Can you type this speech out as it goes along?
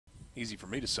Easy for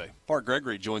me to say. Bart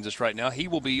Gregory joins us right now. He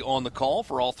will be on the call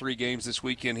for all 3 games this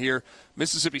weekend here.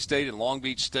 Mississippi State and Long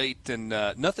Beach State, and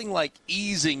nothing like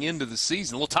easing into the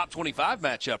season. A little top 25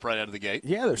 matchup right out of the gate.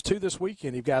 Yeah, there's 2 this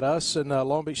weekend. You've got us and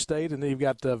Long Beach State, and then you've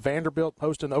got Vanderbilt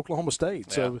hosting Oklahoma State.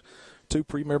 Yeah. So 2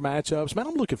 premier matchups. Man,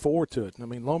 I'm looking forward to it. I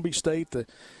mean, Long Beach State, the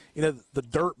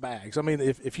dirt bags. I mean,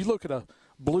 if you look at a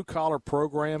blue-collar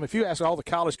program, if you ask all the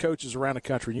college coaches around the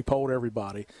country and you polled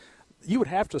everybody, you would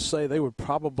have to say they would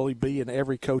probably be in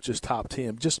every coach's top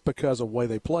 10 just because of the way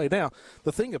they play. Now,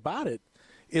 the thing about it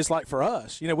is, like for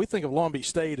us, we think of Long Beach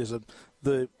State as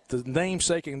the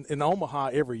namesake in Omaha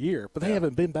every year, but they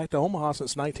haven't been back to Omaha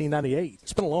since 1998.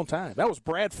 It's been a long time. That was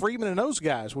Brad Freeman and those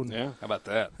guys. How about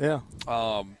that? Yeah.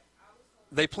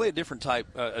 They play a different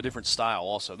a different style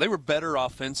also. They were better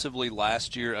offensively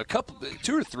last year.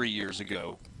 2 or 3 years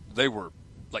ago, they were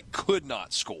could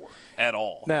not score at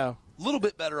all. Now, a little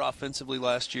bit better offensively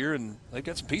last year, and they've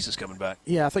got some pieces coming back.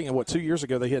 Yeah, I think 2 years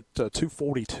ago they hit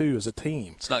 242 as a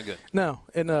team. It's not good. No,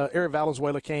 and Eric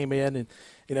Valenzuela came in, and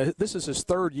this is his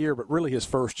 3rd year, but really his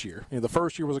first year. The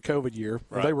first year was a COVID year.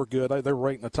 Right. They were good. They were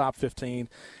ranked in the top 15.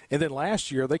 And then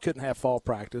last year they couldn't have fall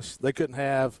practice. They couldn't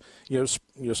have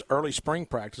early spring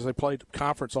practice. They played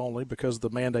conference only because of the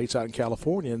mandates out in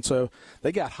California, and so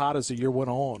they got hot as the year went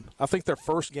on. I think their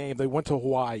first game they went to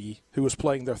Hawaii, who was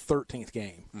playing their 13th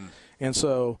game. And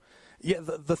so,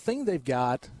 the thing they've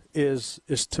got is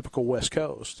typical West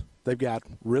Coast. They've got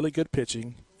really good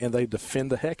pitching, and they defend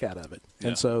the heck out of it. Yeah.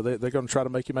 And so they're going to try to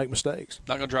make you make mistakes.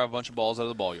 Not going to drive a bunch of balls out of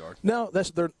the ball yard. No,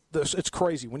 it's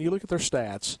crazy. When you look at their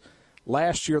stats,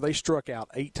 last year they struck out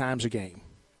 8 times a game.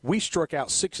 We struck out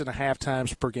 6.5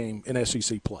 times per game in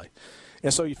SEC play.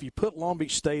 And so if you put Long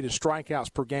Beach State and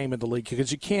strikeouts per game in the league,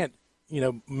 because you can't,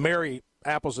 marry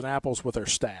apples and apples with their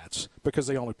stats because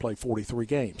they only play 43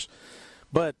 games.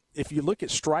 But if you look at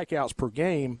strikeouts per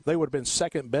game, they would have been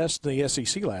second best in the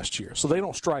SEC last year. So they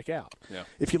don't strike out. Yeah.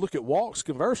 If you look at walks,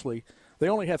 conversely, they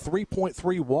only had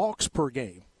 3.3 walks per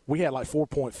game. We had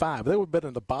 4.5. They would have been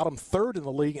in the bottom 3rd in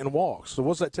the league in walks. So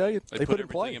what does that tell you? They put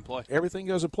everything in play. Everything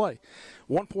goes in play.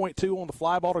 1.2 on the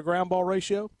fly ball to ground ball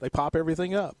ratio. They pop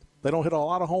everything up. They don't hit a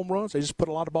lot of home runs. They just put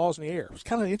a lot of balls in the air. It's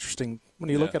kind of interesting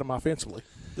when you look at them offensively.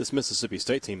 This Mississippi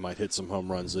State team might hit some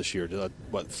home runs this year.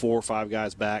 4 or 5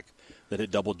 guys back that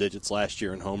hit double digits last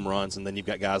year in home runs, and then you've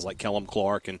got guys like Kellum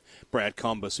Clark and Brad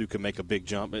Cumbus who can make a big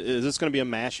jump. Is this going to be a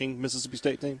mashing Mississippi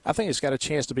State team? I think it's got a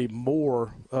chance to be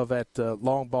more of that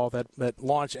long ball, that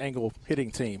launch angle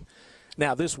hitting team.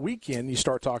 Now, this weekend, you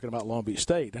start talking about Long Beach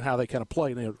State and how they kind of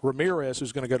play. Ramirez,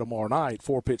 who's going to go tomorrow night,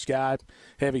 4-pitch guy,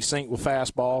 heavy sink with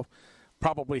fastball,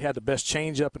 probably had the best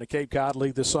changeup in the Cape Cod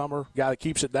League this summer, guy that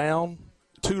keeps it down,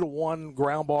 2-1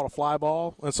 ground ball to fly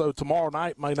ball. And so tomorrow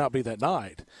night may not be that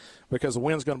night because the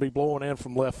wind's going to be blowing in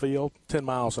from left field 10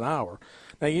 miles an hour.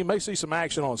 Now, you may see some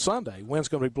action on Sunday. Wind's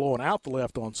going to be blowing out the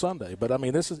left on Sunday. But, I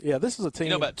mean, this is a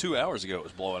team. About 2 hours ago it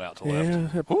was blowing out to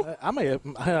left. Yeah, I may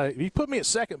have. You put me at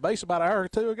second base about an hour or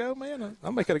 2 ago, man,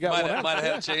 I could have got one out. Might have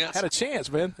had a chance. Had a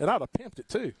chance, man, and I'd have pimped it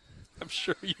too. I'm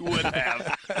sure you would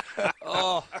have.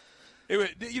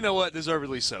 You know what?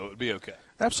 Deservedly so. It would be okay.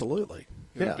 Absolutely.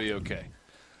 It would be okay.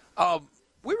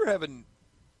 We were having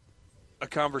a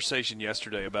conversation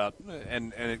yesterday about,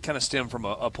 and it kind of stemmed from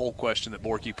a poll question that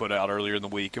Borky put out earlier in the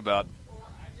week about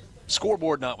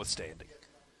scoreboard notwithstanding.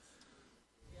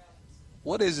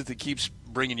 What is it that keeps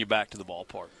bringing you back to the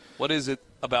ballpark? What is it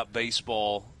about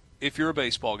baseball, if you're a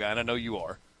baseball guy, and I know you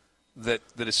are, that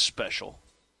is special?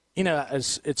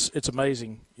 It's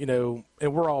amazing, and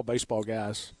we're all baseball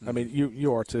guys. I mean,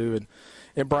 you are too,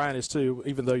 and Brian is too,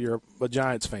 even though you're a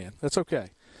Giants fan. That's okay.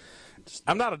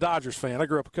 I'm not a Dodgers fan. I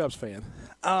grew up a Cubs fan.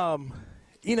 I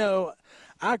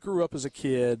grew up as a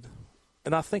kid,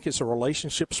 and I think it's a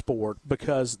relationship sport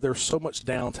because there's so much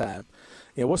downtime.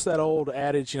 What's that old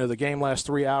adage, the game lasts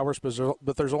 3 hours,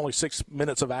 but there's only 6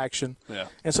 minutes of action. Yeah.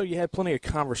 And so you had plenty of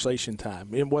conversation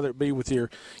time, and whether it be with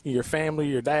your family,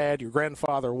 your dad, your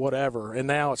grandfather, or whatever. And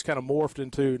now it's kind of morphed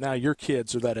into now your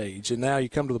kids are that age, and now you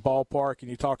come to the ballpark and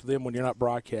you talk to them when you're not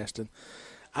broadcasting.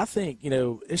 I think,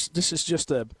 this is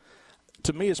just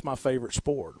to me, it's my favorite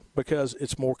sport because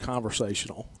it's more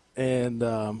conversational. And,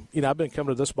 I've been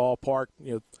coming to this ballpark,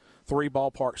 3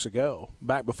 ballparks ago,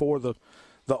 back before the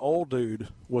old dude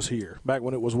was here, back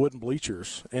when it was wooden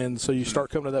bleachers. And so you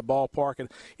start coming to that ballpark, and,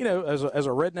 as a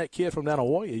redneck kid from down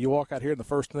Hawaii, you walk out here and the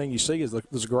first thing you see is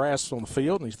there's grass on the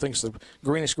field, and you think it's the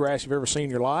greenest grass you've ever seen in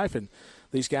your life, and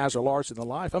these guys are larger than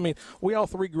life. I mean, we all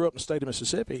 3 grew up in the state of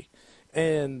Mississippi,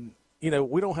 and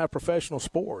we don't have professional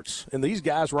sports, and these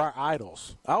guys were our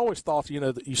idols. I always thought,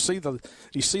 that you see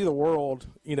the world,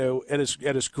 at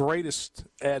its greatest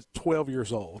at 12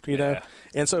 years old, know,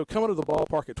 and so coming to the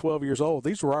ballpark at 12 years old,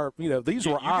 these were our, these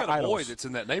were our idols. You got a boy that's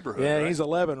in that neighborhood. Yeah, right? He's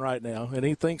 11 right now, and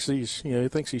he thinks he's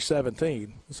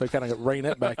 17. So kind of rein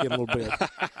that back in a little bit.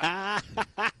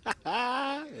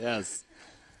 Yes.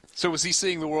 So was he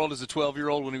seeing the world as a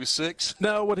 12-year-old when he was 6?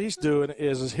 No, what he's doing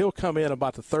is he'll come in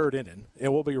about the third inning,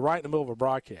 and we'll be right in the middle of a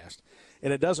broadcast,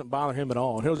 and it doesn't bother him at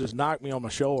all. And he'll just knock me on my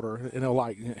shoulder, and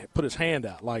he'll put his hand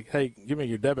out like, "Hey, give me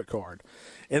your debit card."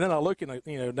 And then I look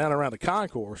down around the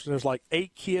concourse, and there's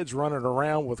 8 kids running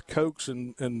around with Cokes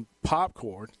and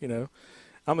popcorn.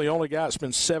 I'm the only guy that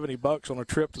spends $70 on a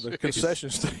trip to the concession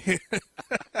stand.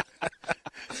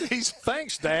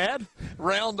 Thanks, Dad.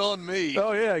 Round on me.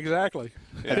 Oh yeah, exactly.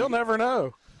 Yeah. He'll never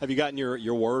know. Have you gotten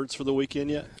your words for the weekend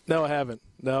yet? No, I haven't.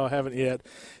 Yet.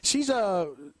 She's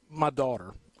my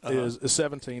daughter is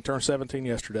 17, turned 17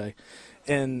 yesterday,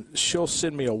 and she'll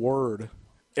send me a word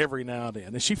every now and then.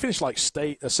 And she finished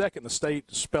second in the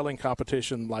state spelling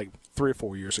competition 3 or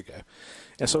 4 years ago.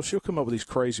 And so she'll come up with these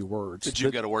crazy words. That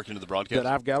you've got to work into the broadcast?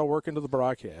 That I've got to work into the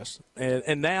broadcast.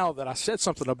 And now that I said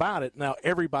something about it, now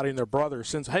everybody and their brother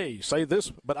sends, "Hey, say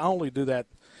this," but I only do that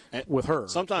with her.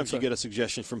 Sometimes you get a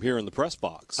suggestion from here in the press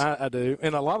box. I do.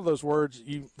 And a lot of those words,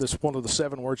 that's one of the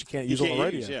 7 words you can't use on the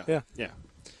radio. Yeah.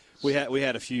 We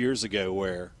had a few years ago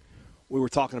where we were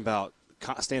talking about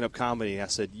stand-up comedy. I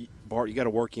said, "Bart, you got to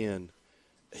work in.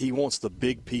 He wants the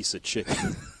big piece of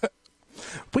chicken."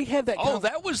 We had that.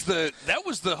 That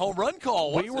was the home run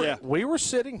call. We were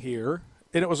sitting here,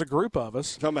 and it was a group of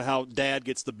us. Talking about how Dad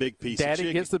gets the big piece of chicken.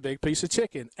 Daddy gets the big piece of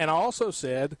chicken. And I also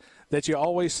said that you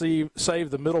always save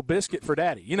the middle biscuit for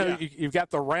Daddy. You've got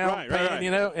the round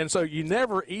pan, right. and so you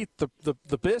never eat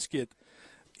the biscuit,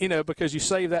 because you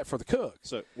save that for the cook.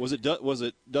 So was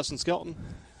it Dustin Skelton?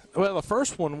 Well, the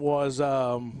first one was,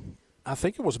 I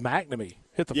think it was McNamee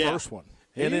hit the first one.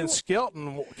 And then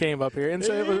Skelton came up here and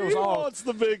said it was all. What's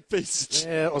the big piece?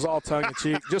 Yeah, it was all tongue in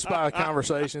cheek, just by a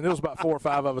conversation. There was about 4 or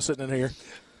 5 of us sitting in here.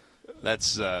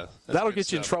 That'll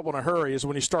get you in trouble in a hurry. Is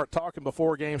when you start talking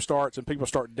before a game starts and people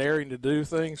start daring to do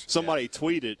things. Somebody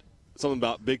tweeted something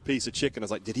about big piece of chicken. I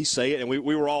was like, did he say it? And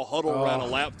we were all huddled around a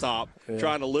laptop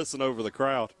trying to listen over the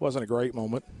crowd. Wasn't a great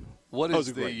moment. But it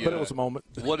was a moment.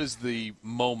 What is the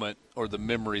moment or the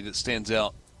memory that stands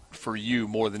out for you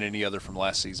more than any other from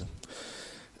last season?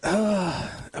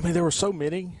 There were so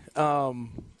many. I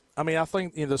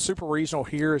think the super regional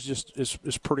here is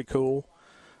just pretty cool.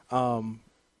 And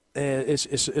it's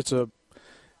a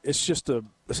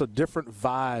different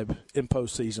vibe in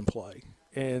postseason play,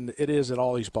 and it is at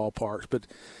all these ballparks. But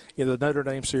the Notre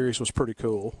Dame series was pretty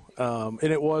cool, and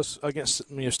it was against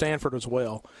Stanford as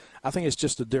well. I think it's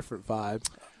just a different vibe.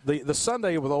 The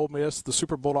Sunday with Ole Miss, the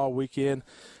Super Bulldog weekend,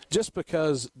 just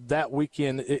because that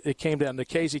weekend it came down.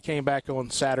 Casey came back on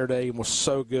Saturday and was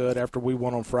so good after we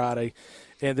won on Friday,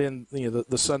 and then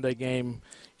the Sunday game,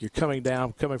 you're coming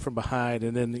from behind,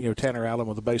 and then Tanner Allen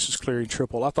with the bases clearing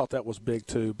triple. I thought that was big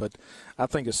too, but I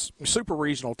think it's super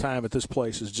regional time at this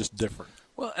place is just different.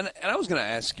 Well, and I was going to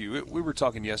ask you. We were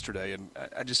talking yesterday, and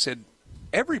I just said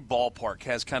every ballpark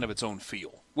has kind of its own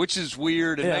feel, which is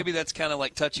weird, and maybe that's kind of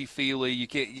like touchy-feely. You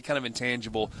kind of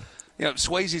intangible.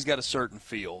 Swayze's got a certain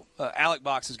feel. Alec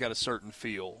Box has got a certain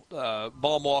feel.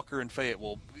 Baumwalker and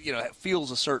Fayetteville, feels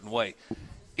a certain way.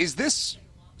 Is this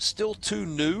still too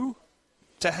new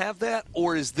to have that,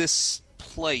 or is this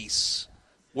place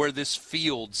where this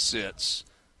field sits,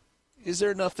 is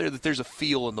there enough there that there's a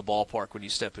feel in the ballpark when you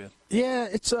step in? Yeah,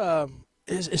 it's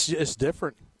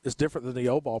different. It's different than the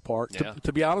old ballpark. Yeah.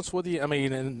 To be honest with you,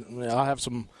 and I have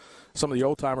some of the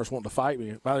old timers wanting to fight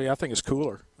me. I think it's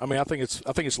cooler. I think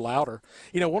it's louder.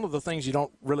 One of the things you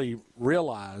don't really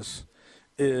realize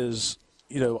is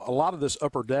a lot of this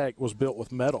upper deck was built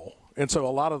with metal, and so a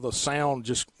lot of the sound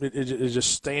just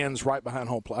stands right behind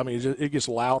home plate. It gets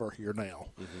louder here now.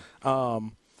 Mm-hmm.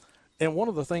 And one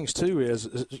of the things too is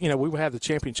we had the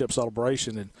championship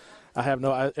celebration, and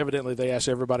evidently they asked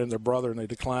everybody and their brother, and they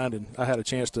declined, and I had a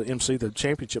chance to MC the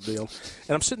championship deal.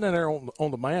 And I'm sitting in there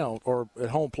on the mound or at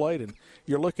home plate, and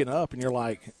you're looking up, and you're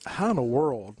like, how in the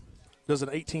world does an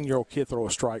 18-year-old kid throw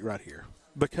a strike right here?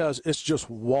 Because it's just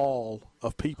wall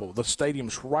of people. The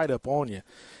stadium's right up on you.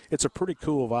 It's a pretty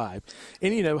cool vibe.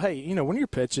 And, when you're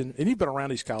pitching, and you've been around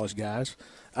these college guys,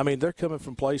 they're coming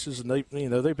from places, and they've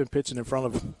been pitching in front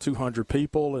of 200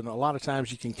 people, and a lot of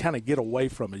times you can kind of get away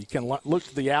from it. You can look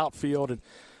to the outfield, and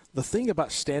the thing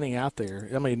about standing out there,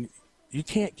 you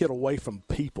can't get away from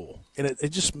people, and it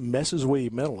just messes with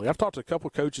you mentally. I've talked to a couple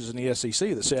of coaches in the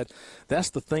SEC that said that's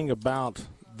the thing about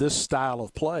this style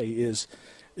of play is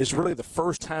really the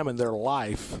first time in their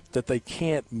life that they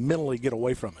can't mentally get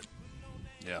away from it.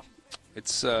 Yeah.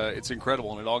 It's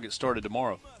incredible, and it all gets started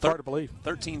tomorrow. Hard to believe.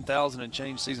 13,000 and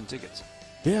change season tickets.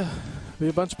 Yeah, be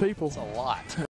a bunch of people. It's a lot.